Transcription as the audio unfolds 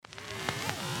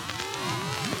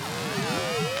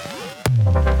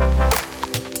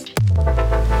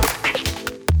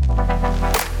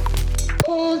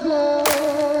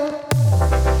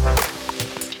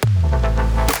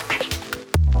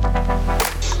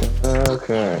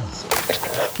Okay.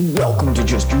 Welcome to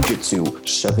Just Jiu-Jitsu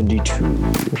 72.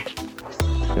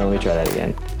 Now, let me try that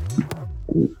again.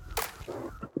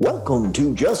 Welcome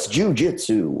to Just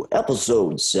Jiu-Jitsu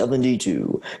episode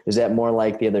 72. Is that more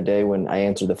like the other day when I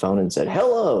answered the phone and said,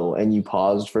 hello, and you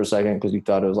paused for a second because you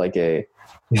thought it was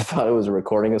a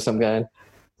recording of some kind?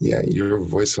 Yeah, your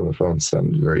voice on the phone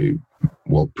sounded very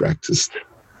well practiced.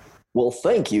 Well,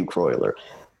 thank you, Croyler.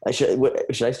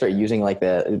 Should I start using like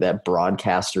that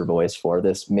broadcaster voice for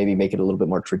this? Maybe make it a little bit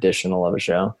more traditional of a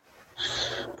show?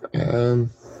 I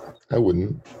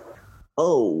wouldn't.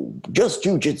 Oh, Just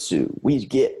Jiu-Jitsu. We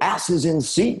get asses in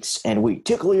seats and we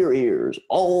tickle your ears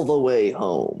all the way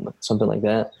home. Something like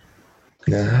that?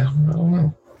 Yeah, I don't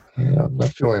know. Yeah, I'm not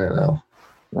feeling it now.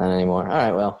 Not anymore. All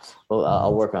right, well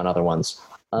I'll work on other ones.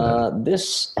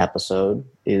 This episode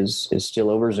is still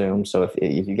over Zoom, so if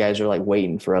you guys are like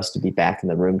waiting for us to be back in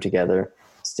the room together,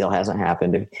 still hasn't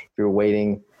happened. If you're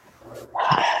waiting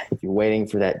for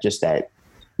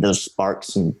those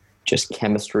sparks and just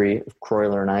chemistry of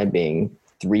Croyler and I being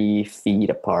 3 feet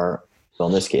apart, well,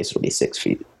 in this case it'll be 6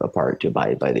 feet apart to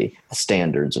abide by the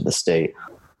standards of the state.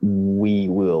 We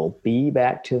will be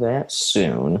back to that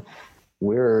soon.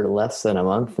 We're less than a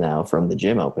month now from the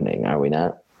gym opening, are we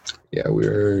not? Yeah,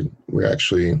 we're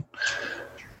actually, I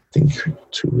think,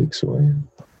 2 weeks away.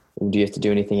 Do you have to do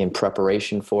anything in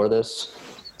preparation for this?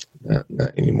 Not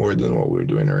any more than what we're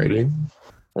doing already.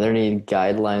 Are there any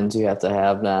guidelines you have to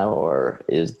have now, or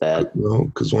is that... No,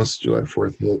 because once July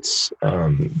 4th hits,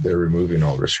 they're removing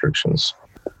all restrictions.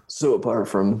 So apart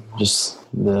from just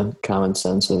the common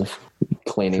sense of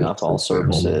cleaning off all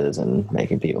surfaces and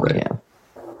making people... Right. Yeah.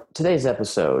 Today's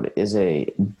episode is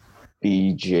a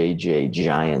BJJ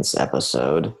Giants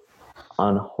episode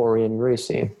on Rorion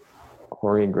Gracie.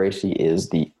 Rorion Gracie is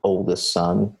the oldest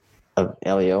son of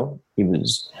Helio.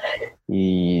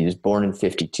 He's born in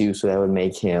 52, so that would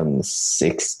make him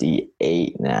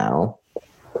 68 now.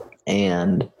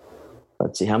 And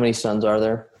let's see, how many sons are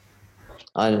there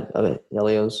on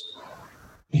Helio's?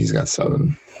 He's got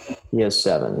 7. He has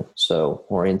 7, so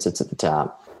Rorion sits at the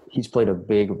top. He's played a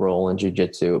big role in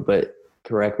jiu-jitsu, but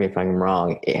correct me if I'm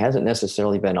wrong, it hasn't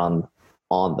necessarily been on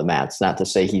the mats. Not to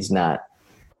say he's not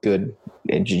good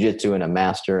in jiu-jitsu and a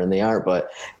master in the art, but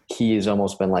he has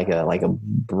almost been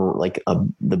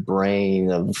the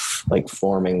brain of like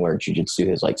forming where jiu-jitsu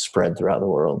has like spread throughout the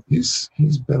world. He's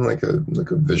been like a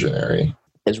visionary.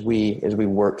 As we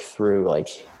work through like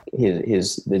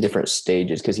the different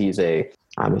stages, because he's a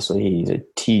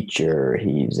teacher,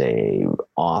 he's a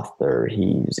author,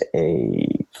 he's a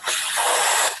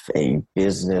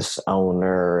business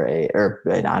owner,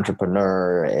 an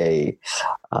entrepreneur,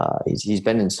 he's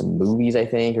been in some movies, I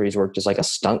think, or he's worked as like a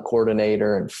stunt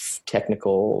coordinator and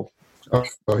technical. Oh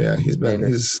yeah, he's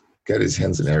got his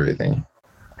hands in everything.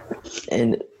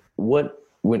 And when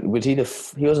was he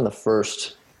wasn't the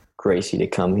first Gracie to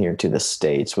come here to the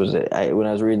States? Was it? When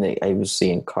I was reading I was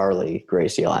seeing Carly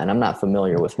Gracie a lot, and I'm not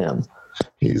familiar with him.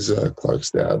 He's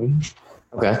Clark's dad.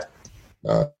 Okay.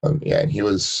 Yeah, and he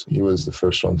was the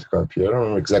first one to come up here. I don't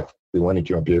remember exactly when he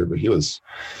came up here, but I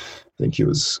think he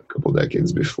was a couple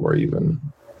decades before even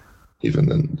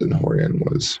than Rorion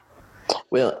was.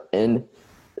 Well, and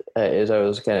as I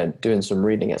was kind of doing some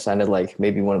reading, it sounded like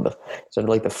maybe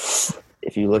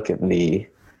if you look at the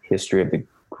history of the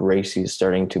Gracies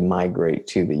starting to migrate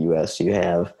to the U.S., you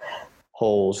have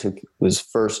Holes, who was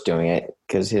first doing it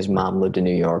because his mom lived in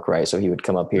New York, right? So he would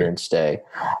come up here and stay.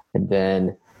 And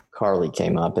then Carly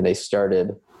came up and they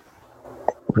started,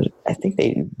 I think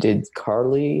they did,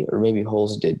 Carly or maybe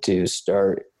Holes did too,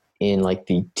 start in like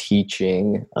the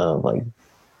teaching of like,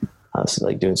 so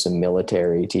like doing some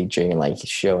military teaching and like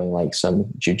showing like some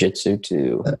jiu-jitsu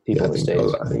to people in the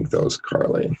States. I think that was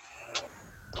Carly.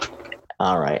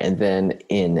 All right. And then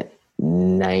in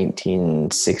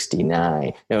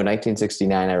 1969,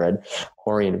 I read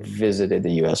Rorion visited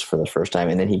the U.S. for the first time,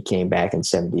 and then he came back in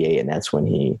 78, and that's when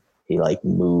he like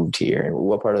moved here. And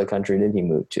what part of the country did he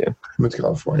move to? He moved to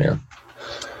California.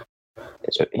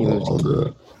 So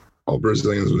all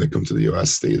Brazilians, when they come to the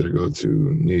U.S., they either go to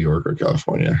New York or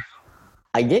California.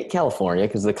 I get California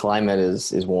because the climate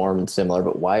is warm and similar,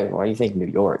 but why do you think New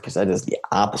York? Because that is the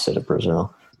opposite of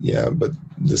Brazil. Yeah, but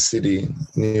the city,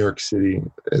 New York City,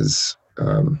 is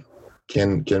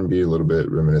can be a little bit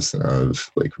reminiscent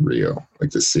of like Rio, like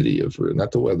the city of,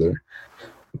 not the weather,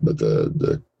 but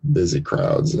the busy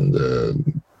crowds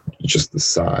and just the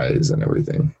size and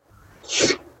everything.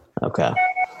 Okay.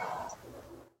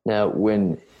 Now,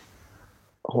 when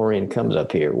Horian comes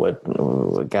up here,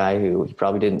 a guy who he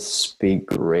probably didn't speak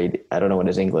great. I don't know what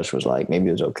his English was like. Maybe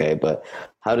it was okay, but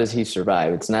how does he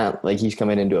survive? It's not like he's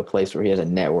coming into a place where he has a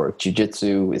network.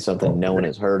 Jiu-jitsu is something no one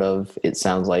has heard of. It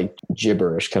sounds like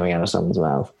gibberish coming out of someone's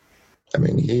mouth. I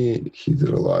mean, he did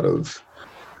a lot of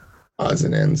odds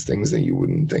and ends, things that you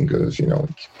wouldn't think of,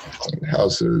 cleaned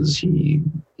houses. He,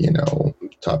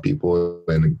 taught people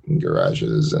in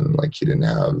garages, and like he didn't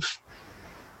have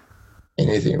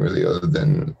anything really other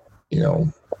than,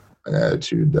 an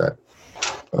attitude that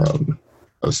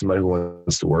of somebody who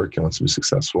wants to work and wants to be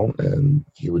successful, and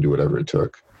he would do whatever it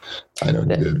took. I know he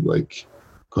did. Go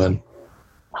ahead.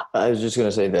 I was just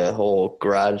gonna say the whole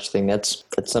garage thing. That's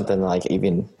something like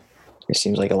even it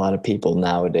seems like a lot of people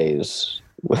nowadays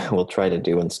will try to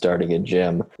do when starting a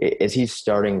gym. Is he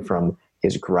starting from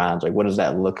his garage? Like, what does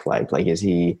that look like? Like, is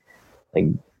he like?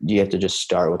 Do you have to just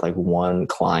start with like one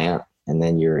client, and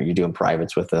then you're doing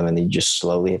privates with them, and then you just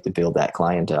slowly have to build that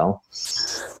clientele?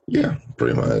 Yeah,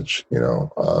 pretty much.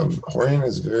 Horian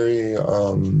is very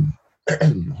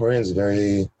Horian's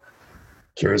very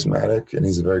charismatic, and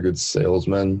he's a very good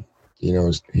salesman.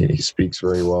 He speaks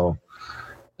very well,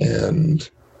 and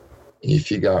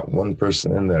if you got one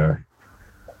person in there,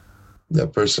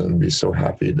 that person would be so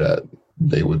happy that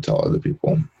they would tell other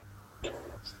people,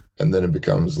 and then it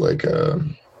becomes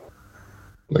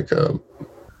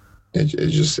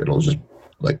it'll just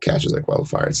like catches like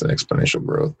wildfire. It's an exponential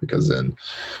growth, because then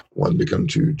one become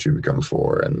two become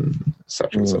four, and et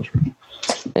cetera, et cetera.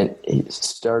 And he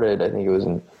started, I think it was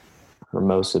in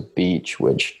Hermosa Beach,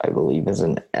 which I believe is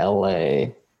in LA.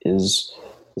 Does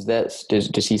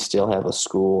he still have a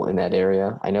school in that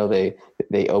area? I know they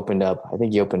opened up. I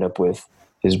think he opened up with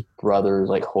his brothers,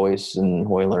 like Hoyce and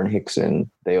Hoyler and Hickson.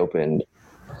 They opened.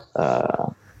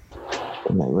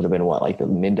 It would have been like the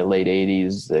mid to late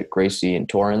 '80s. The Gracie and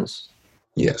Torrance.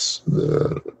 Yes,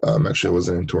 actually it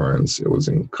wasn't in Torrance. It was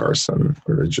in Carson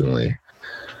originally,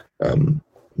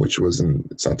 which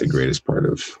it's not the greatest part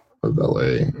of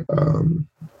LA.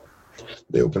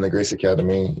 They opened the Grace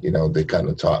Academy. They kind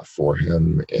of taught for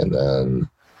him, and then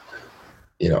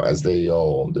as they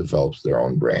all developed their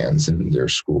own brands in their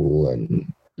school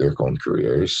and their own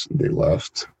careers, they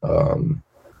left. And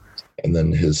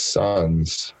then his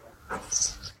sons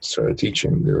started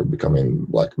teaching. They were becoming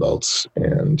black belts,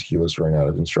 and he was running out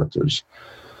of instructors.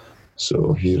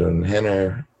 So he and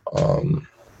Henner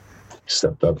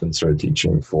stepped up and started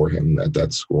teaching for him at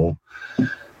that school.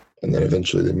 And then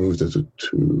eventually they moved it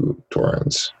to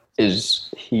Torrance.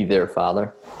 Is he their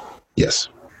father? Yes.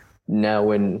 Now,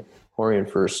 when Horian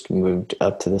first moved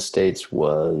up to the States,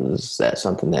 was that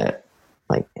something that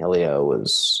like Helio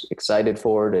was excited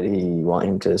for? Did he want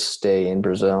him to stay in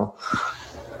Brazil?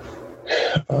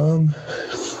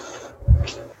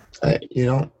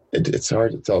 It's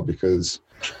hard to tell, because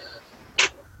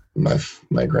my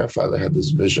grandfather had this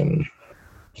vision.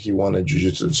 He wanted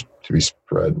jiu-jitsu to be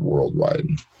spread worldwide,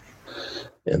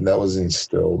 and that was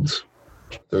instilled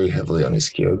very heavily on his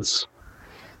kids.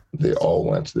 They all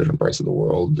went to different parts of the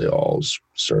world. They all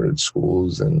started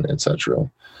schools and etc.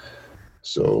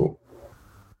 So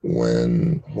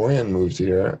when Horian moved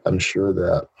here, I'm sure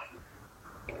that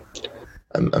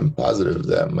I'm positive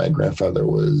that my grandfather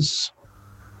was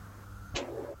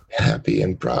happy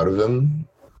and proud of him,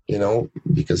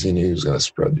 because he knew he was going to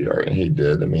spread the art, and he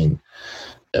did. I mean,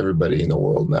 everybody in the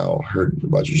world now heard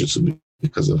about jiu-jitsu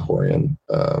because of Horian.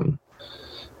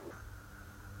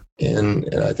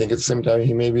 And I think at the same time,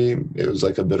 it was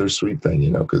like a bittersweet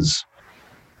thing, because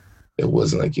it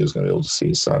wasn't like he was going to be able to see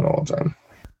his son all the time.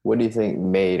 What do you think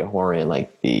made Horian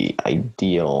like the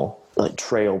ideal like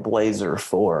trailblazer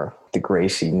for the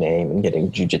Gracie name and getting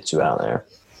jiu-jitsu out there?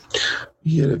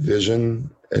 He had a vision,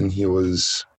 and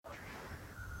he's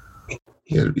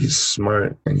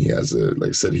smart, and he has like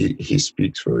I said, he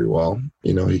speaks very well.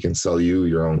 He can sell you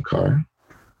your own car.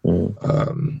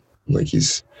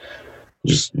 He's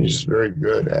just very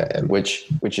good at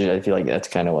which is, I feel like that's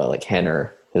kind of what like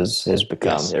Henner has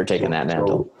become. Yes. They're taking that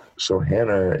mantle. So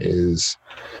Henner is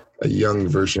a young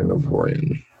version of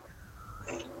Horian.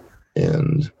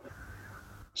 And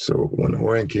so when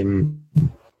Horian came,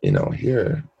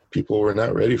 here, people were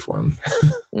not ready for him.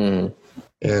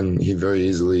 And he very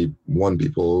easily won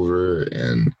people over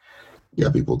and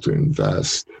got people to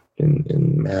invest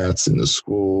in mats, in the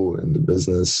school, in the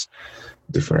business,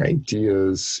 different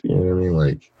ideas, you know what I mean?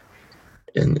 Like,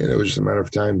 and it was just a matter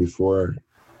of time before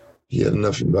he had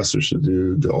enough investors to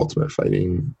do the Ultimate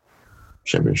Fighting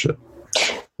Championship.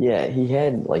 Yeah, he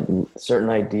had like certain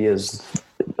ideas,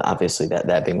 obviously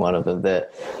that being one of them,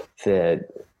 that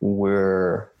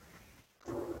were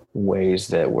ways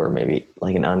that were maybe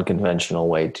like an unconventional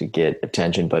way to get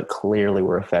attention, but clearly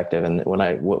were effective. And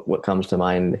what comes to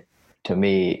mind to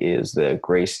me is the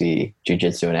Gracie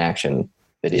Jiu-Jitsu in Action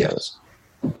videos.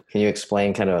 Yeah. Can you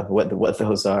explain kind of what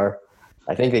those are?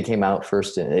 I think it came out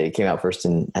first in I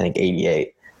think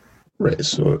 88. Right.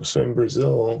 So in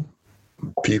Brazil,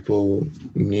 people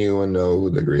knew and know who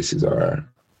the Gracies are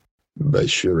by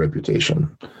sheer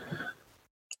reputation.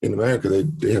 In America,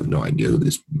 they have no idea who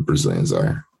these Brazilians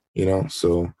are, you know?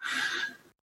 So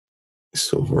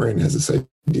Rorion has this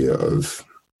idea of,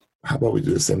 how about we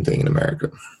do the same thing in America?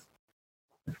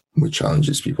 We challenge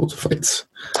these people to fights.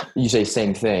 You say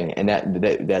same thing, and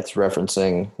that's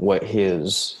referencing what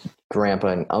his grandpa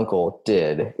and uncle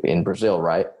did in Brazil,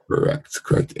 right?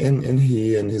 Correct. And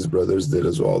he and his brothers did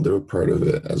as well. They were part of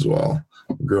it as well,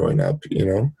 growing up, you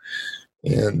know?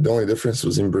 And the only difference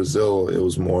was in Brazil, it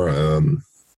was more,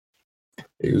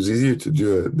 it was easier to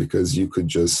do it because you could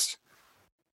just,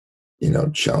 you know,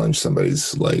 challenge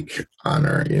somebody's like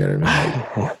honor, you know what I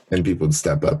mean? Like, and people would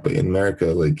step up. But in America,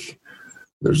 like,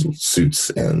 there's suits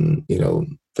and, you know,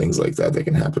 things like that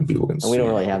can happen. People can. We don't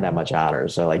really have that much honor.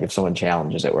 So like if someone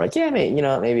challenges it, we're like, yeah,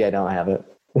 maybe I don't have it.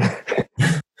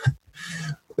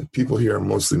 People here are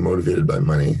mostly motivated by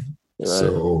money. Right.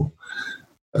 So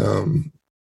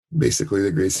basically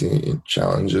the Gracie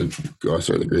challenge,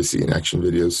 the Gracie in Action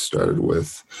videos started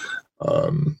with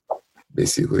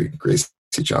basically Gracie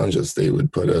challenges. They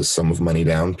would put a sum of money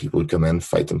down. People would come in,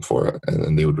 fight them for it, and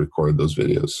then they would record those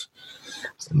videos.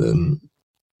 And then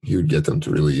he would get them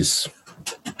to release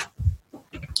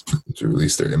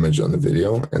their image on the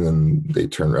video, and then they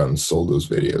turned around and sold those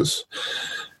videos.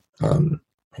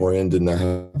 Rorion did not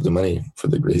have the money for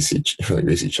the Gracie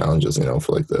challenges, you know,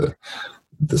 for like the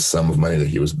sum of money that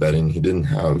he was betting. He didn't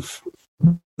have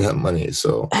that money,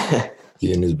 so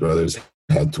he and his brothers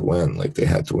had to win. Like, they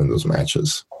had to win those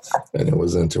matches, and it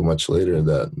wasn't until much later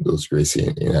that those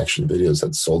Gracie in Action videos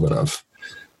had sold enough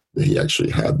that he actually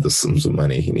had the sums of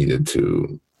money he needed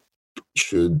to,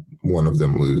 should one of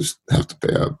them lose, have to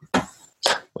pay up.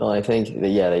 Well, I think that,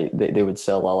 yeah, they would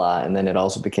sell a lot, and then it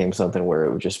also became something where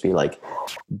it would just be like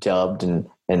dubbed and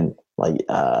like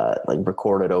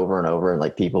recorded over and over, and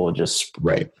like people would just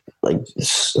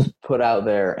put out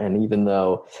there. And even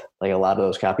though like a lot of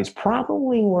those copies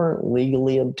probably weren't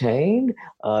legally obtained,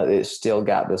 it still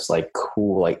got this like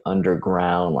cool like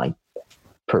underground like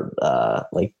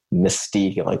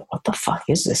mystique of like, what the fuck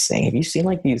is this thing? Have you seen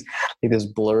like these like this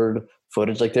blurred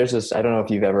footage? Like there's this, I don't know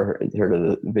if you've ever heard of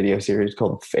the video series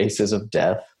called Faces of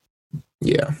Death.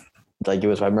 Yeah. Like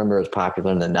I remember it was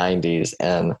popular in the 90s,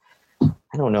 and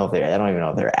I don't even know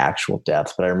if they're actual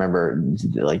deaths, but I remember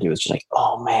like it was just like,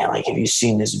 oh man, like have you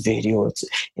seen this video?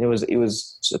 It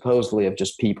was supposedly of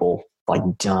just people like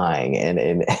dying,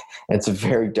 and it's a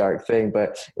very dark thing,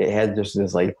 but it had just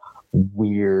this like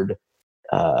weird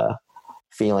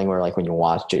feeling where like when you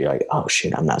watch it, you're like, oh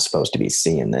shit, I'm not supposed to be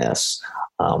seeing this.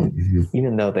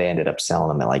 Even though they ended up selling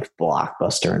them at like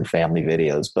Blockbuster and Family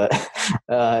Videos, but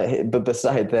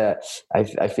beside that,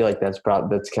 I feel like that's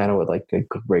kind of what like the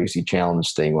Gracie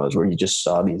challenge thing was, where you just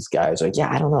saw these guys like,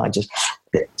 yeah, I don't know,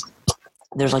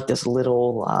 there's like this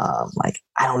little like,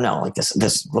 I don't know, like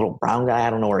this little brown guy,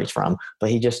 I don't know where he's from, but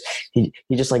he just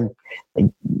like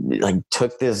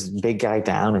took this big guy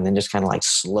down and then just kind of like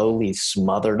slowly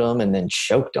smothered him and then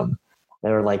choked him. They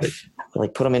were like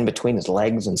put him in between his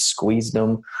legs and squeezed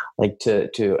him, like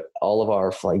to all of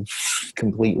our like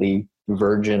completely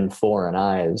virgin foreign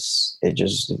eyes. It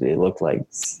looked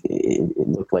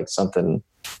like something.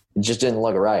 It just didn't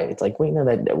look right. It's like, wait, no,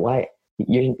 why?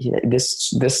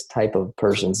 This type of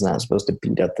person's not supposed to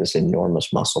beat up this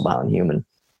enormous muscle-bound human,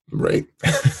 right?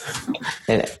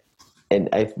 and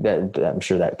I'm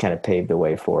sure that kind of paved the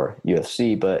way for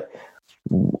UFC. But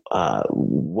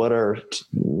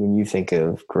when you think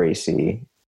of Gracie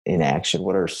in action,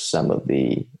 what are some of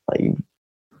the like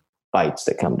fights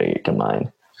that come to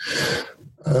mind?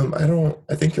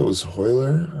 I think it was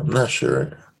Royler. I'm not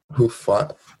sure who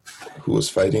was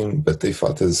fighting, but they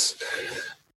fought this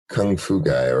Kung Fu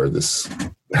guy or this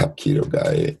Hapkido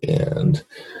guy. And,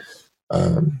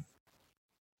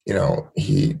 you know,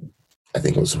 I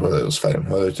think it was Royler that was fighting.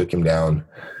 Royler took him down.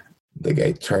 The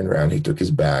guy turned around, he took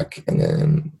his back, and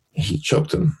then he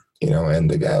choked him, you know,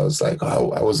 and the guy was like,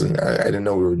 oh, I didn't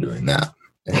know we were doing that.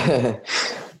 And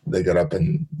they got up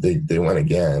and they went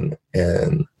again.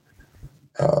 And,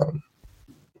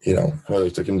 you know,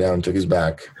 Royler took him down, took his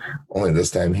back. Only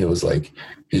this time he was like,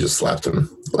 he just slapped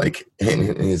him, like in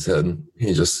his head.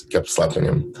 He just kept slapping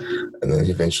him. And then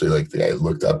eventually, like, the guy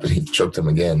looked up and he choked him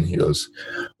again. He goes,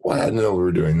 well, I didn't know we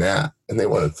were doing that. And they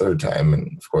went a third time,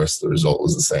 and of course the result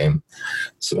was the same.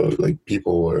 So like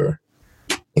people were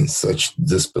in such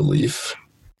disbelief,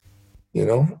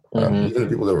 even the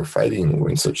people that were fighting were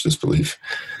in such disbelief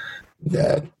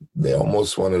that they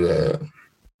almost wanted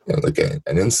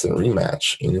an instant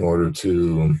rematch in order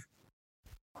to,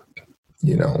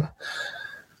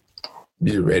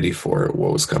 be ready for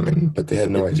what was coming. But they had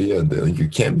no idea that you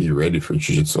can't be ready for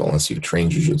jiu-jitsu unless you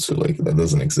train jiu-jitsu. Like, that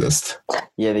doesn't exist.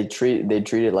 Yeah, they treat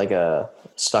it like a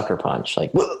sucker punch.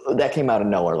 Like, that came out of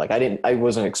nowhere. Like, I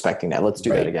wasn't expecting that. Let's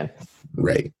do that again.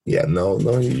 Right. Yeah. No,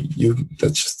 you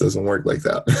that just doesn't work like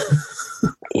that.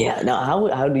 Yeah. Now,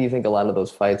 how do you think a lot of those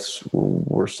fights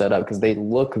were set up? Because they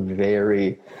look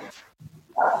they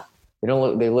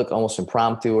look almost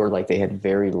impromptu, or like they had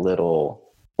very little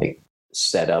like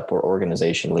setup or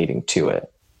organization leading to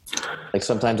it. Like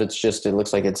sometimes it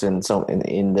looks like it's in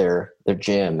their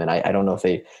gym, and I don't know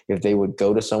if they would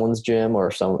go to someone's gym, or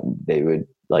they would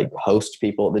like host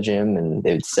people at the gym, and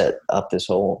they would set up this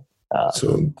whole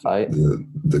fight.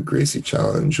 The Gracie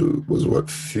Challenge was what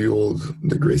fueled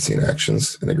the Gracie in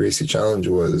Actions, and the Gracie Challenge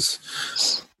was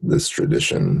this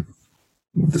tradition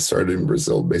that started in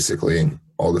Brazil. Basically,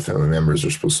 all the family members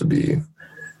are supposed to be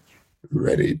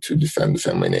ready to defend the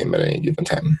family name at any given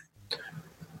time.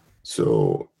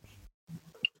 So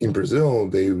in Brazil,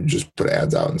 they would just put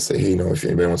ads out and say, hey, if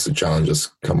anybody wants to challenge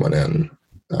us, come on in.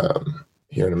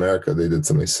 Here in America, they did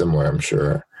something similar, I'm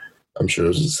sure.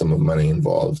 There's some money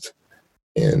involved.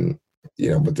 And,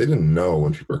 but they didn't know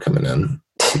when people were coming in.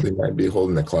 So they might be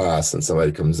holding a class and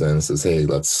somebody comes in and says, hey,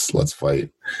 let's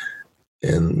fight.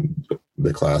 And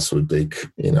the class would take,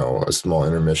 a small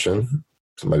intermission.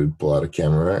 Somebody would pull out a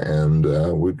camera and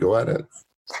we'd go at it.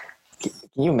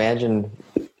 Can you imagine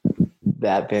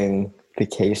that being the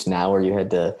case now, where you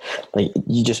had to, like,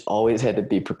 you just always had to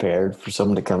be prepared for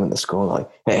someone to come into school and like,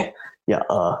 hey,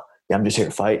 I'm just here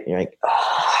to fight. And you're like,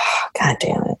 oh, God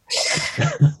damn it.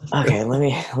 Okay, let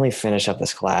me finish up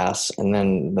this class, and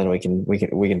then we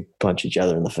can punch each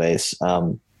other in the face.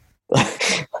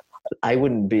 I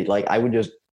wouldn't be like, I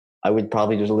would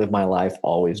probably just live my life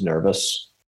always nervous.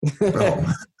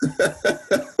 Oh.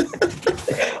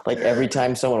 Like every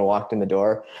time someone walked in the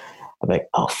door, I'm like,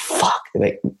 oh fuck. They're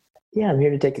like, yeah, I'm here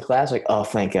to take a class. Like, oh,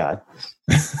 thank God.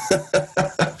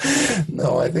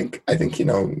 No, I think,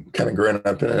 kind of growing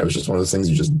up in it was just one of those things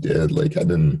you just did. Like I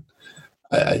don't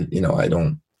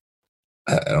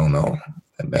know.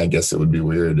 I guess it would be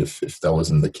weird if that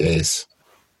wasn't the case,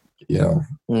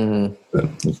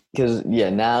 Because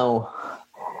now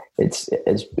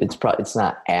it's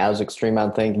not as extreme. I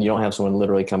think you don't have someone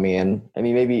literally coming in. I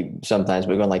mean, maybe sometimes,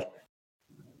 but going like,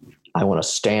 I want to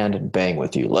stand and bang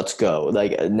with you. Let's go.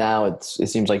 Like now it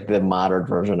seems like the modern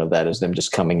version of that is them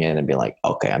just coming in and being like,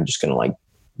 okay, I'm just going to like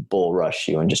bull rush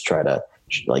you and just try to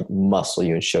like muscle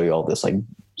you and show you all this like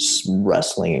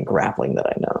wrestling and grappling that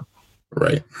I know.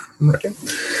 Right.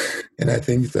 And I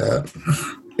think that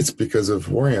it's because of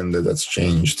Rorion that's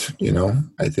changed.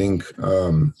 I think,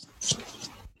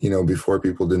 before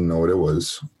people didn't know what it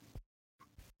was.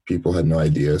 People had no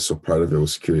idea. So part of it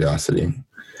was curiosity.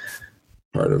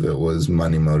 Part of it was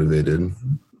money motivated,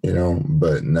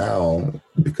 but now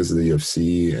because of the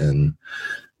UFC and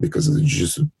because of the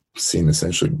jiu-jitsu scene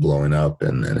essentially blowing up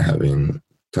and having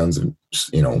tons of,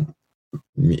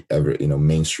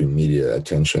 mainstream media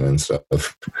attention and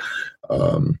stuff,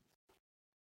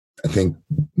 I think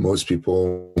most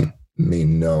people may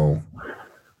know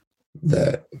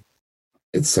that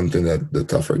it's something that the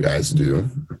tougher guys do.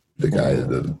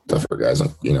 The tougher guys, on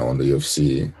the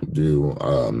UFC do,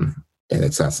 and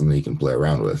it's not something you can play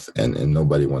around with. And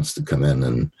nobody wants to come in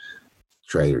and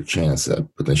try your chance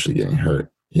at potentially getting hurt,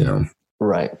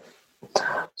 Right.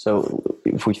 So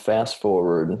if we fast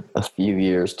forward a few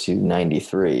years to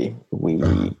 93, we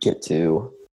get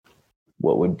to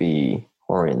what would be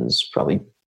Rorion's probably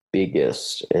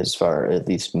biggest, as far at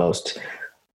least most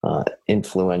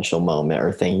influential moment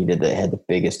or thing he did that had the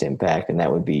biggest impact, and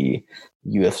that would be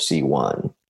UFC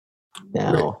 1.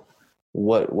 Now, right.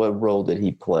 What role did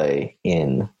he play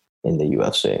in the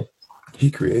UFC? He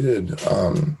created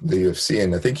the UFC,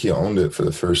 and I think he owned it for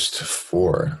the first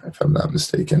 4, if I'm not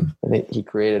mistaken. I think he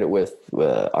created it with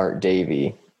Art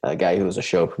Davie, a guy who was a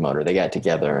show promoter. They got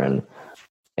together and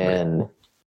right.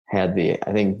 had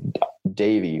I think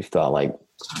Davie thought like,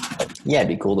 yeah, it'd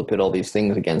be cool to pit all these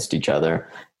things against each other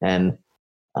and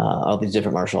all these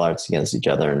different martial arts against each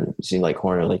other. And it seemed like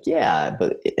Horner was like, yeah,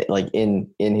 but like in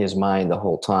his mind the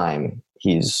whole time,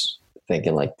 he's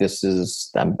thinking like,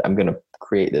 I'm going to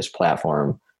create this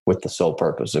platform with the sole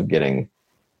purpose of getting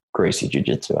Gracie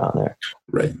Jiu-Jitsu out there.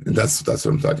 Right. And that's what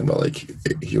I'm talking about. Like,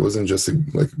 he wasn't just a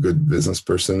good business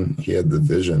person. He had the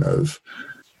vision of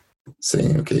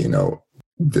saying, okay, you know,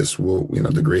 this will, you know,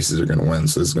 the Gracies are going to win.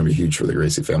 So this is going to be huge for the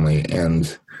Gracie family.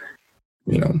 And,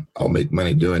 you know, I'll make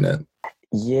money doing it.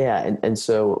 Yeah. And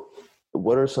so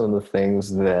what are some of the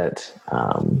things that,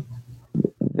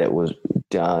 that was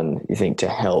done, you think, to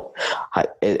help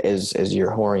as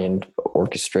you're Rorion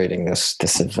orchestrating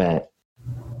this event?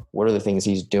 What are the things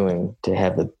he's doing to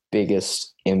have the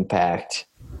biggest impact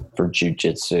for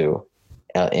jiu-jitsu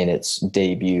in its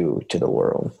debut to the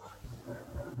world?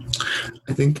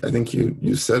 I think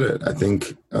you said it. I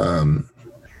think, are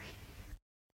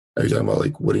you talking about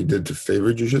like what he did to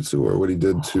favor jiu-jitsu, or what he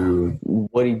did to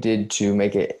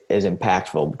make it as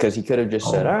impactful? Because he could have just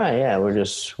said, all right, yeah, we'll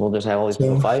just have all these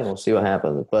people fight and we'll see what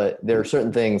happens. But there are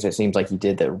certain things it seems like he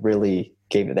did that really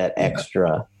gave it that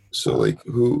extra. So like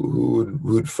who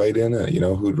would fight in it, you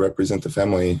know, who'd represent the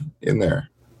family in there?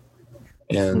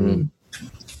 And,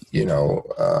 you know,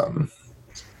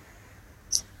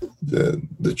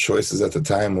 the choices at the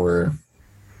time were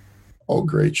all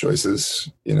great choices,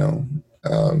 you know.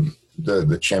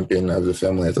 The champion of the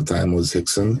family at the time was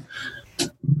Rickson,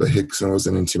 but Rickson was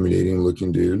an intimidating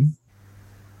looking dude.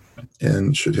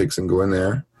 And should Rickson go in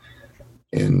there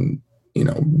and, you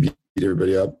know, beat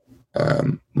everybody up,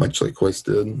 much like Royce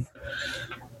did,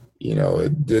 you know,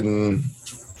 it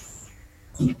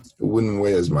wouldn't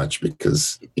weigh as much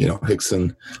because, you know,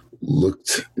 Rickson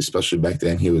looked, especially back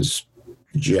then, he was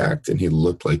jacked and he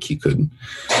looked like he could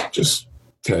just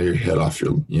tear your head off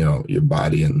your, you know, your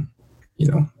body and, you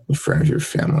know, in front of your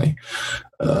family.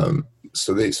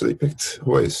 So they picked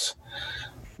Royce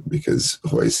because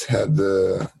Royce had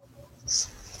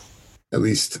at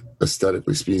least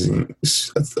aesthetically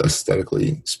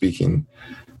speaking,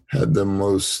 had the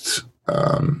most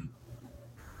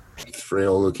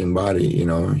frail looking body. You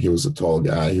know, he was a tall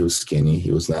guy. He was skinny.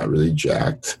 He was not really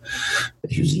jacked.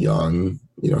 He was young.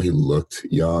 You know, he looked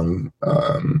young.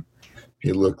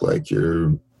 He looked like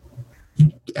your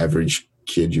average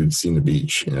kid you'd see on the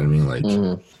beach. You know what I mean? Like,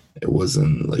 it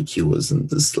wasn't like he wasn't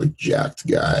this like jacked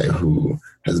guy who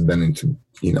has been into,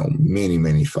 you know, many,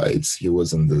 many fights. He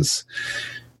wasn't this,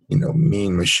 you know,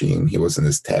 mean machine. He wasn't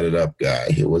this tatted up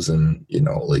guy. He wasn't, you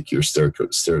know, like your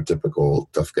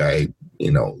stereotypical tough guy,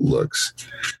 you know, looks.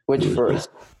 Which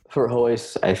for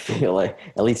Royce, I feel like,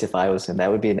 at least if I was him,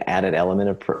 that would be an added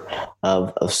element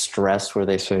of stress where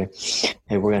they say,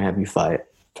 hey, we're going to have you fight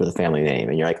for the family name.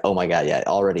 And you're like, oh my God, yeah,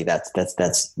 already that's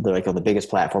they're like on the biggest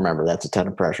platform ever. That's a ton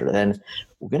of pressure. Then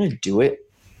we're going to do it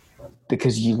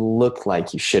because you look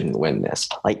like you shouldn't win this.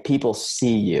 Like, people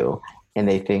see you and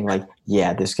they think like,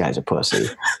 yeah, this guy's a pussy.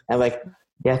 I'm like,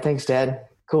 yeah, thanks, Dad.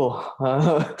 Cool.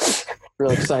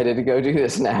 Real excited to go do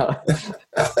this now.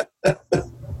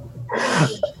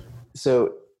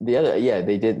 So the other, yeah,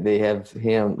 they have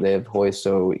Royce.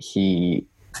 So he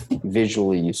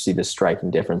visually, you see the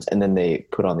striking difference. And then they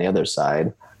put on the other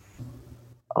side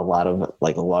a lot of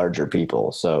like larger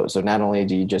people. So not only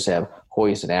do you just have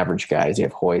Royce and average guys, you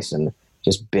have Royce and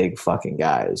just big fucking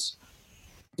guys.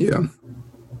 Yeah.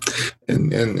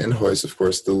 And Royce, of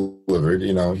course, delivered.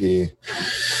 You know, he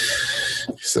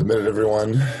submitted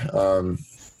everyone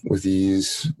with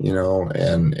ease, you know,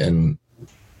 and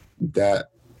that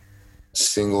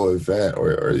single event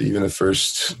or even the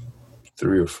first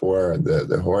 3 or 4 that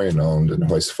Rorion owned and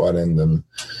Royce fought in them,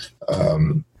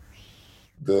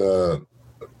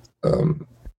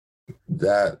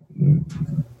 that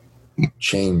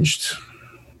changed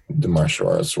the martial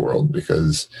arts world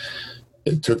because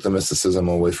it took the mysticism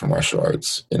away from martial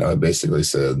arts. You know, it basically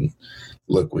said,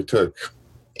 look, we took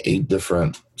 8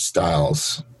 different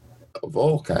styles of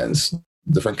all kinds,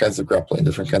 different kinds of grappling,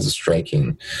 different kinds of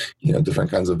striking, you know, different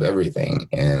kinds of everything.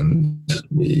 And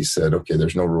we said, okay,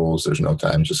 there's no rules, there's no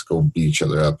time, just go beat each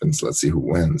other up and let's see who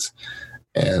wins.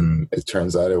 And it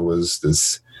turns out it was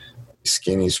this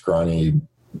skinny, scrawny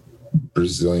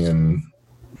Brazilian,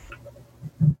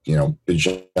 you know,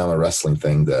 pajama wrestling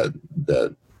thing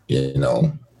that you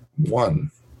know,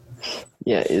 won.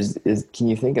 Yeah. Can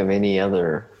you think of any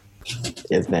other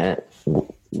event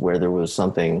where there was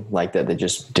something like that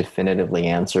just definitively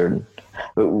answered?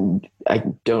 I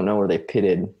don't know where they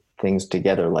pitted things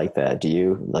together like that. Do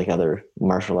you, like other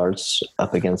martial arts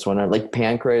up against one another? Like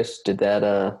Pancrase did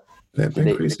that?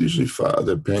 Pancrase usually fought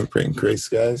other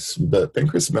Pancrase guys, but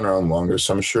Pancrase has been around longer,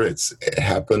 so I'm sure it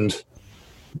happened.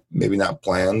 Maybe not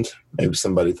planned. Maybe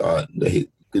somebody thought they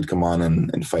could come on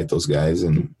and fight those guys,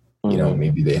 and you know,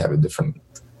 maybe they have a different,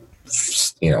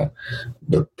 you know,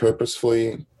 but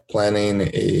purposefully planning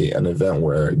an event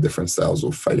where different styles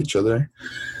will fight each other.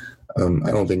 I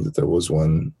don't think that there was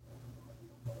one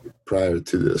prior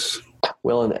to this?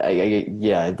 Well, and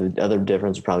yeah, the other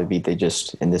difference would probably be they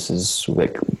just, and this is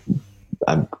like,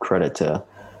 credit to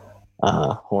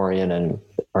Horian and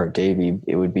Art Davie,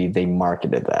 it would be they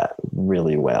marketed that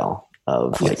really well.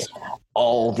 Of like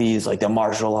all these, like the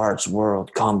martial arts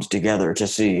world comes together to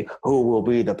see who will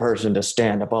be the person to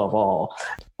stand above all.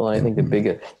 Well, I think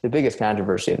the biggest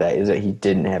controversy of that is that he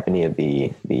didn't have any of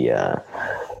the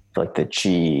like the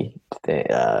chi,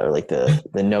 or like the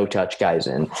no touch guys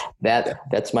in.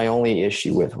 That's my only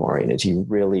issue with Horian is he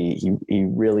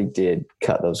really did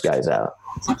cut those guys out.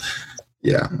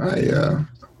 Yeah,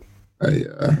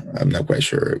 I'm not quite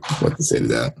sure what to say to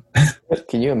that.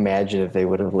 Can you imagine if they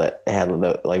would have had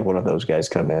like one of those guys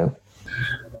come in?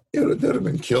 It would have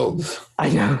been killed. I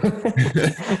know.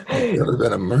 It would have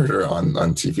been a murder on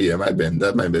TV. That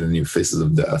might have been the new Faces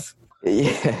of Death.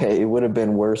 Yeah, it would have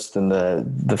been worse than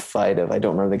the fight of, I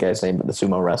don't remember the guy's name, but the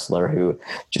sumo wrestler who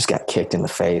just got kicked in the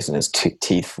face and his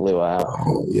teeth flew out.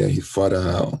 Oh yeah, he fought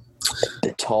the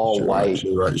tall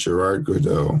Gerard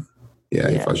Godot. Yeah,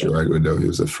 he fought Gerard Godot. He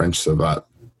was a French Savate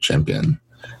champion.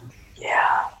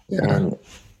 Yeah. And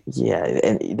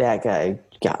that guy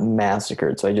got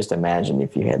massacred. So I just imagine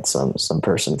if you had some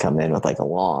person come in with like a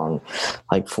long,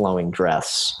 like flowing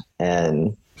dress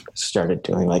and started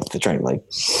doing like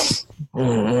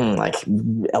like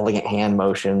elegant hand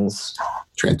motions,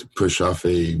 trying to push off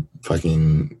a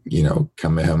fucking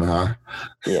Kamehameha.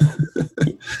 Yeah.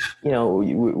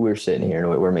 We're sitting here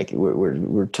and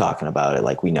we're talking about it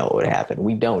like we know what would happen.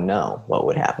 We don't know what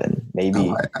would happen.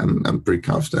 Maybe I'm pretty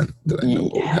confident that I know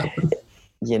what would happen.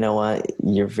 You know what?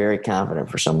 You're very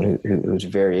confident for someone who's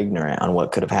very ignorant on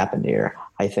what could have happened here.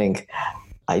 I'm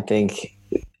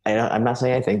not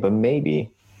saying I think, but maybe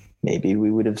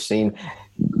we would have seen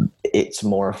it's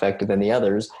more effective than the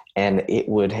others, and it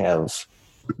would have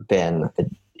been the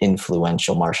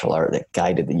influential martial art that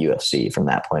guided the UFC from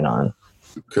that point on.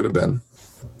 Could have been.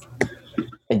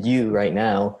 And you right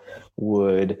now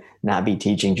would not be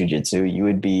teaching jiu-jitsu. You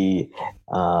would be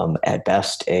at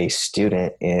best a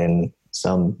student in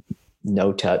some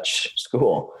no-touch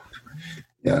school.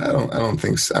 Yeah, I don't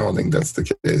think that's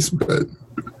the case, but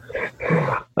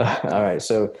all right.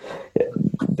 So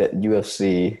that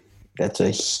UFC, that's a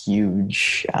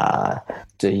huge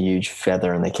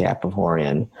feather in the cap of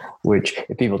Horian, which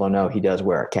if people don't know, he does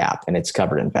wear a cap and it's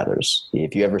covered in feathers.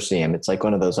 If you ever see him, it's like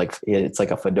one of those, like, it's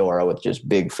like a fedora with just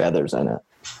big feathers in it.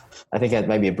 I think that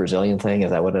might be a Brazilian thing.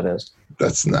 Is that what it is?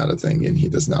 That's not a thing. And he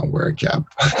does not wear a cap.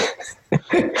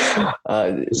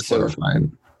 It's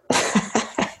clarifying.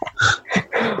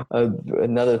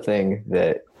 Another thing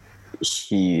that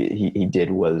he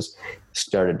did was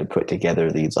started to put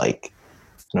together these, like,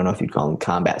 I don't know if you'd call them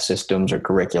combat systems or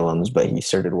curriculums, but he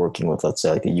started working with, let's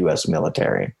say, like the U.S.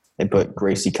 military and put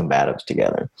Gracie Combatives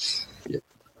together. Yeah.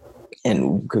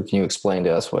 And can you explain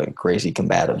to us what Gracie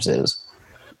Combatives is?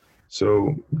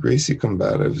 So Gracie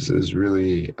Combatives is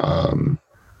really,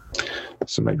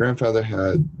 so my grandfather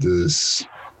had this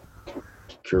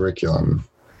curriculum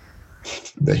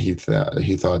that he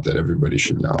thought that everybody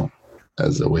should know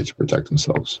as a way to protect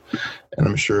themselves. And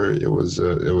I'm sure it was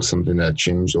something that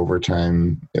changed over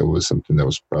time. It was something that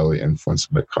was probably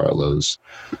influenced by Carlos.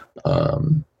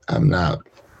 I'm not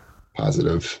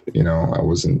positive, I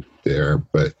wasn't there,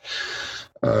 but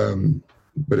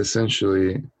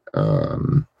essentially,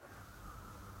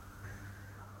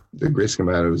 the Gracie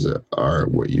Combatives are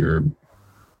what your,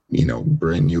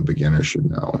 brand new beginner should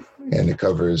know. And it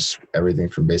covers everything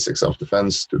from basic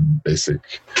self-defense to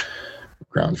basic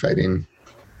ground fighting.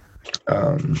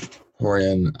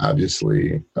 Horian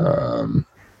obviously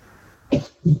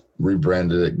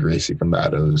rebranded it Gracie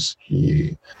Combatives.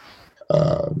 He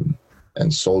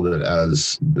and sold it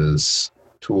as this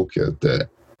toolkit that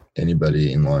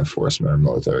anybody in law enforcement or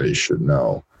military should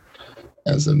know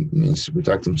as a means to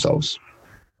protect themselves.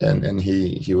 And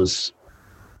he was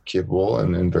capable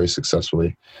and very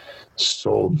successfully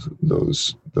sold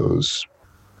those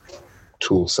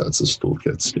tool sets as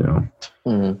toolkits,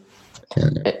 Mm-hmm.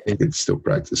 And it's still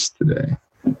practiced today.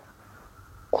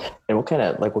 And what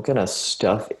kind of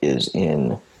stuff is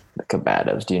in the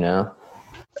combatives? Do you know?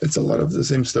 It's a lot of the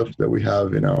same stuff that we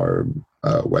have in our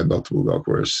white belt to blue belt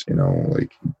course,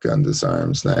 like gun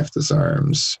disarms, knife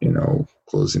disarms,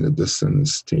 closing the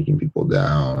distance, taking people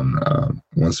down.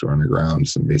 Once we're on the ground,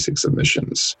 some basic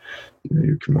submissions,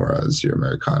 your kimuras, your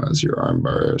americanas, your arm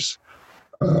bars.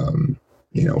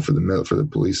 For the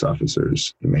police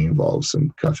officers, it may involve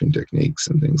some cuffing techniques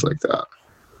and things like that.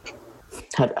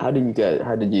 How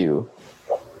did you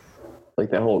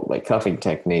like that whole like cuffing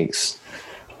techniques?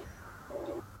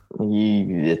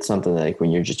 It's something that, like,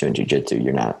 when you're just doing jiu-jitsu,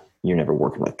 you're not you're never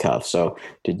working with cuffs. So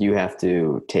did you have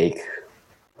to take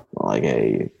like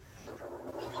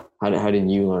how did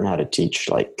you learn how to teach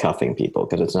like cuffing people?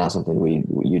 Because it's not something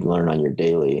you'd learn on your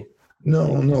daily.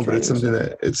 No, but it's something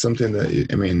that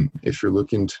I mean, if you're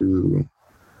looking to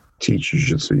teach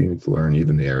jiu-jitsu, you need to learn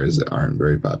even the areas that aren't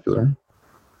very popular.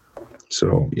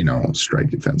 So,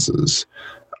 strike defenses,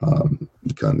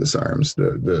 gun disarms,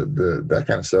 the that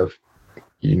kind of stuff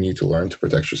you need to learn to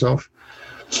protect yourself.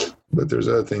 But there's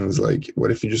other things like, what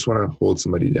if you just want to hold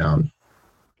somebody down?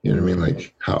 You know what I mean?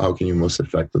 Like, how can you most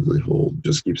effectively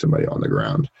just keep somebody on the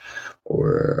ground?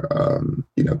 Or,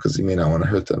 because you may not want to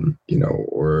hurt them,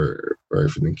 or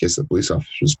if in the case of police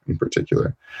officers in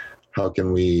particular, how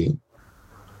can we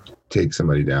take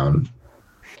somebody down,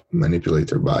 manipulate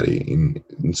their body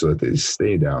and so that they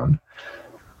stay down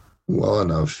well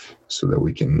enough so that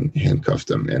we can handcuff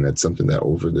them? And it's something that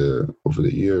over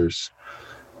the years,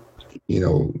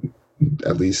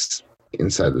 at least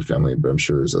inside the family, but I'm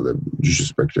sure there's other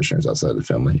jiu-jitsu practitioners outside the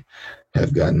family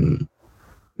have gotten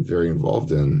very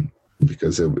involved in,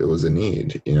 because it was a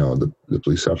need. The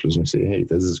police officers can say, hey,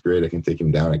 this is great, I can take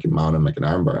him down, I can mount him, I can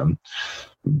armbar him,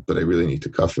 but I really need to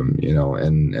cuff him,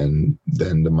 and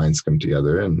then the minds come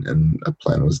together and a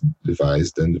plan was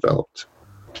devised and developed.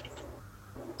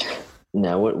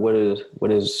 Now, what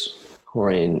is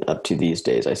Rorion up to these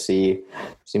days? I see,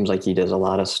 seems like he does a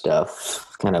lot of stuff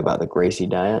kind of about the Gracie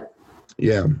diet.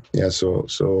 Yeah. So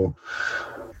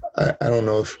I don't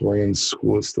know if Rorion's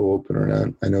school is still open or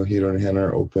not. I know Hiro and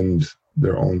Hannah opened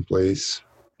their own place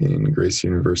in Gracie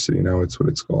University now. It's what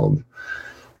it's called.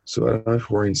 So I don't know if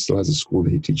Rorion still has a school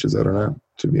that he teaches at or not,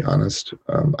 to be honest.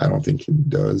 I don't think he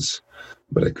does,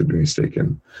 but I could be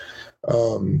mistaken.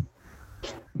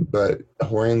 But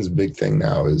Rorion's big thing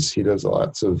now is he does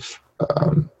lots of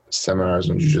seminars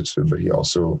on jiu-jitsu, but he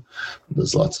also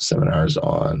does lots of seminars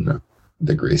on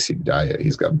the Gracie diet.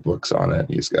 He's got books on it.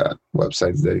 He's got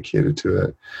websites dedicated to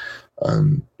it.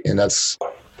 And that's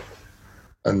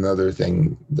another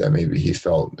thing that maybe he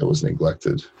felt that was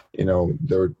neglected.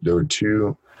 There were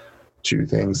two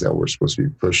things that were supposed to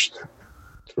be pushed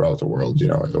throughout the world.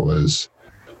 It was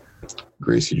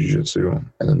Gracie Jiu-Jitsu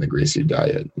and then the Gracie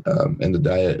diet. And the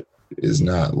diet is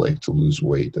not like to lose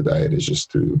weight. The diet is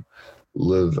just to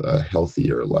live a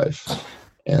healthier life.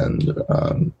 And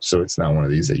so it's not one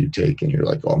of these that you take and you're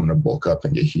like, oh, I'm going to bulk up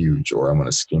and get huge, or I'm going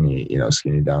to skinny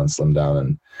down, slim down.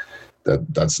 And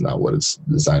that's not what it's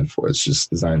designed for. It's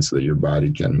just designed so that your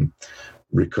body can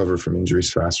recover from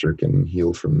injuries faster, can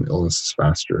heal from illnesses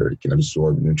faster, it can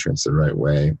absorb nutrients the right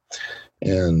way.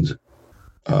 And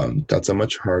that's a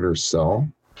much harder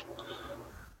sell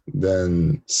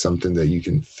than something that you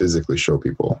can physically show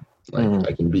people. Like,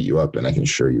 I can beat you up and I can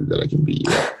show you that I can beat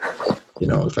you up.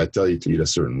 If I tell you to eat a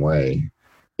certain way,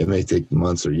 it may take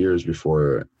months or years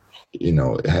before,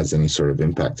 it has any sort of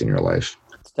impact in your life.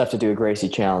 It's tough to do a Gracie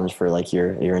challenge for like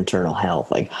your internal health.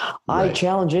 Like, Right. I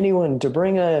challenge anyone to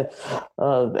bring a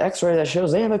X-ray that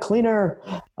shows they have a cleaner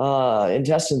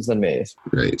intestines than me.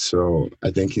 Right. So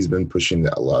I think he's been pushing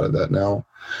a lot of that now.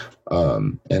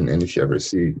 And if you ever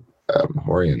see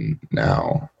Rorion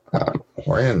now,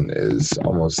 Rorion is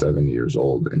almost 70 years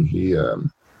old, and he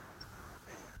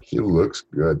looks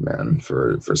good, man,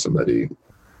 for somebody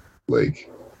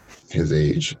like his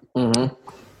age. Mm-hmm.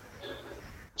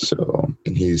 So,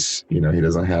 and he's, he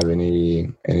doesn't have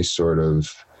any sort of,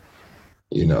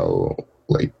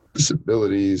 like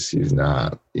disabilities. He's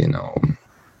not,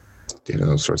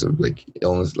 those sorts of like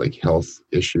illness, like health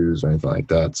issues or anything like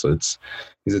that. So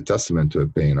he's a testament to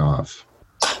it paying off.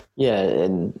 Yeah.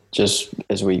 And just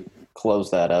as we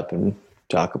close that up and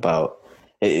talk about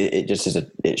it, just as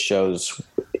it shows,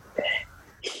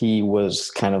 he was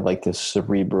kind of like this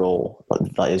cerebral,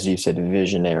 as you said,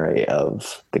 visionary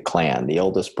of the clan, the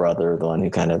oldest brother, the one who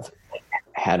kind of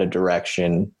had a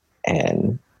direction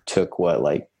and took what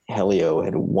like Helio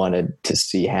had wanted to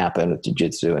see happen with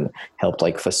jiu-jitsu and helped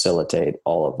like facilitate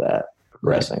all of that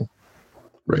progressing.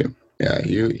 Right. Yeah.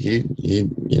 He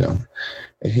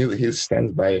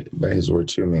stands by his word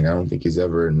too. I mean, I don't think he's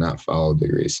ever not followed the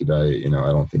Gracie diet. I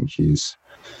don't think he's,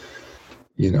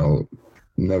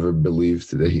 never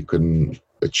believed that he couldn't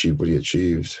achieve what he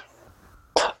achieved.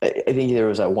 I think there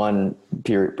was that one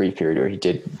brief period where he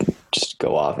did just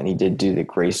go off and he did do the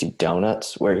Gracie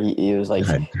donuts, where he was like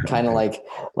kind of like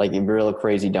real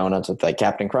crazy donuts with like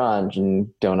Captain Crunch and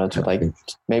donuts with like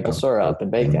maple syrup and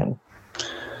bacon.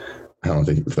 I don't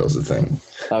think that was a thing.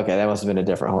 Okay, that must have been a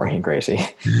different Rorion Gracie.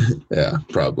 Yeah,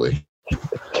 probably.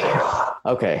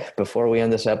 Okay, before we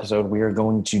end this episode, we are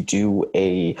going to do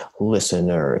a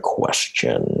listener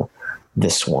question.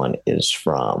 This one is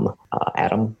from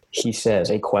Adam. He says,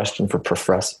 a question for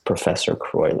Professor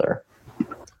Croyler.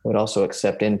 Would also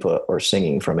accept input or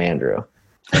singing from Andrew.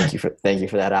 Thank you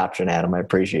for that option, Adam. I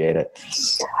appreciate it.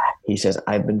 He says,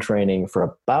 I've been training for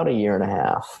about a year and a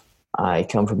half. I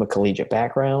come from a collegiate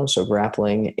background, so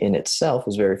grappling in itself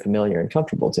is very familiar and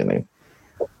comfortable to me.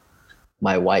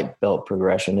 My white belt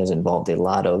progression has involved a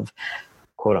lot of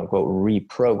quote unquote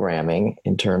reprogramming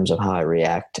in terms of how I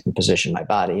react and position my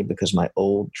body, because my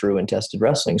old, true and tested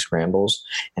wrestling scrambles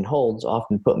and holds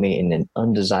often put me in an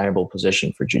undesirable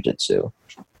position for jiu-jitsu.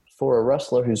 For a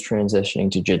wrestler who's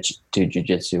transitioning to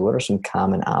jiu-jitsu, what are some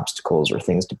common obstacles or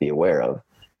things to be aware of?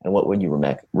 And what would you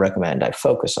recommend I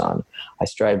focus on? I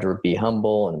strive to be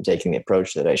humble, and I'm taking the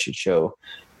approach that I should show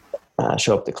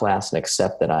up to class and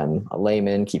accept that I'm a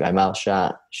layman, keep my mouth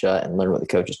shut, and learn what the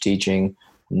coach is teaching.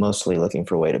 I'm mostly looking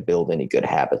for a way to build any good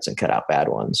habits and cut out bad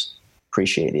ones.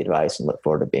 Appreciate the advice and look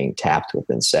forward to being tapped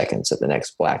within seconds at the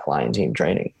next Black Lion team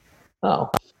training. Oh,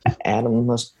 Adam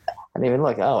must... I didn't even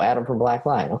look. Oh, Adam from Black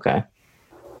Lion. Okay.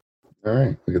 All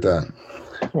right. Look at that.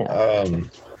 Yeah.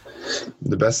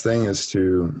 The best thing is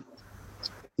to,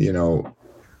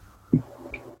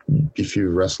 if you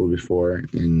wrestled before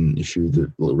and if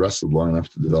you wrestled long enough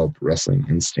to develop wrestling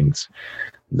instincts,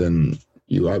 then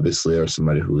you obviously are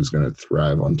somebody who is going to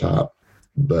thrive on top.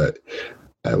 But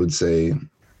I would say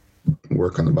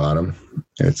work on the bottom.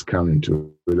 It's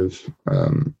counterintuitive,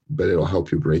 but it'll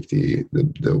help you break the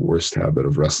worst habit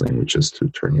of wrestling, which is to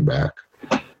turn your back.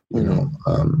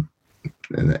 And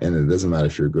it doesn't matter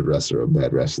if you're a good wrestler or a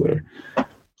bad wrestler.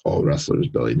 All wrestlers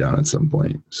belly down at some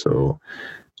point. So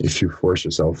if you force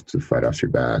yourself to fight off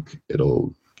your back,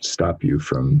 it'll stop you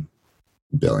from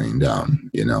bellying down,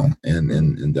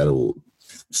 and that'll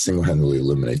single-handedly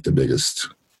eliminate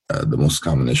the most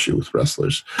common issue with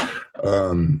wrestlers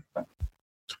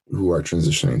who are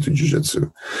transitioning to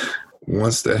jiu-jitsu.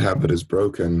 Once that habit is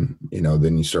broken,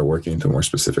 then you start working into more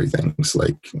specific things,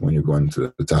 like when you're going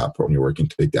to the top or when you're working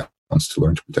takedowns to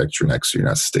learn to protect your neck so you're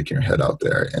not sticking your head out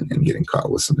there and getting caught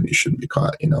with something you shouldn't be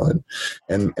caught,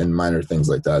 and minor things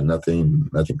like that. Nothing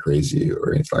crazy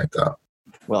or anything like that.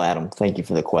 Well, Adam, thank you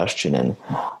for the question, and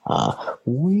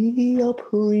we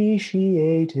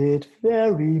appreciate it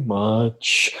very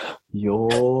much.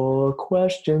 Your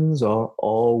questions are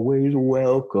always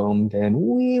welcomed, and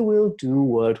we will do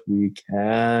what we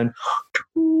can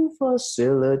to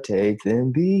facilitate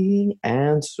them being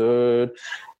answered.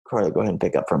 Carla, go ahead and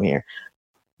pick up from here.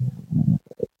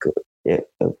 Yep,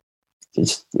 go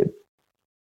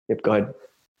ahead.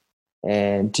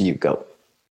 And to you, go.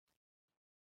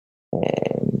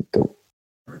 And go.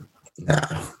 Nah,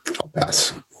 I'll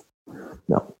pass.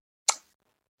 No.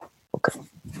 Okay.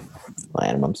 Well,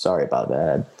 Adam, I'm sorry about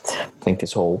that. I think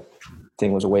this whole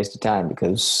thing was a waste of time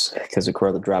because of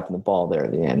Corella dropping the ball there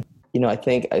at the end. I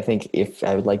think if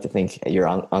I would like to think your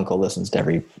uncle listens to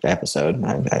every episode.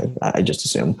 I just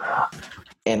assume.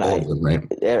 And all of them,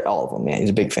 right? All of them, yeah. He's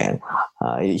a big fan.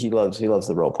 He loves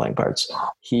the role playing parts.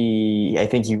 I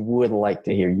think he would like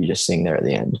to hear you just sing there at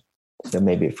the end. So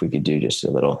maybe if we could do just a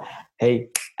little, hey,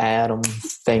 Adam,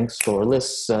 thanks for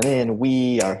listening.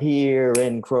 We are here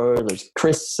in Croyler's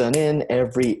christening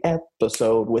every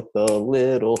episode with a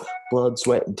little blood,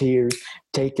 sweat, and tears,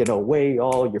 taking away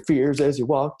all your fears as you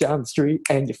walk down the street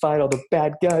and you fight all the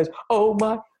bad guys. Oh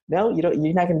my! No,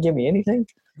 you're not going to give me anything?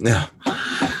 No.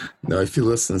 If he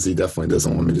listens, he definitely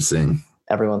doesn't want me to sing.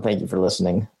 Everyone, thank you for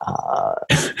listening.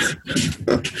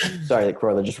 Sorry that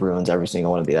Croyler just ruins every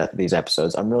single one of these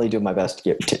episodes. I'm really doing my best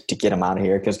to get him out of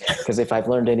here because if I've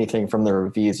learned anything from the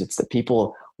reviews, it's that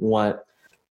people want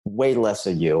way less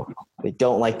of you. They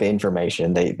don't like the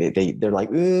information. They're like,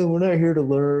 we're not here to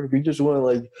learn. We just want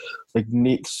like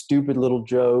neat, stupid little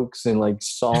jokes and like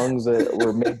songs that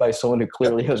were made by someone who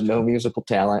clearly has no musical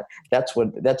talent. That's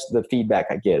the feedback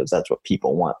I get. Is that's what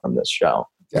people want from this show.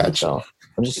 Gotcha. So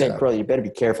I'm just saying, Croyler, you better be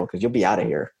careful because you'll be out of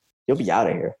here. You'll be out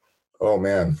of here. Oh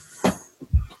man,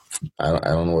 I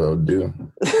don't know what I would do.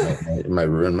 It might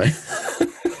ruin my.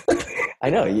 I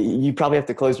know you probably have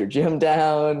to close your gym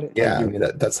down. Yeah, I mean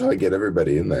that's how I get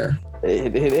everybody in there.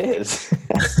 It is.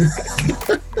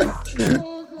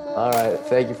 All right,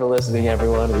 thank you for listening,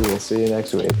 everyone. We will see you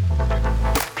next week.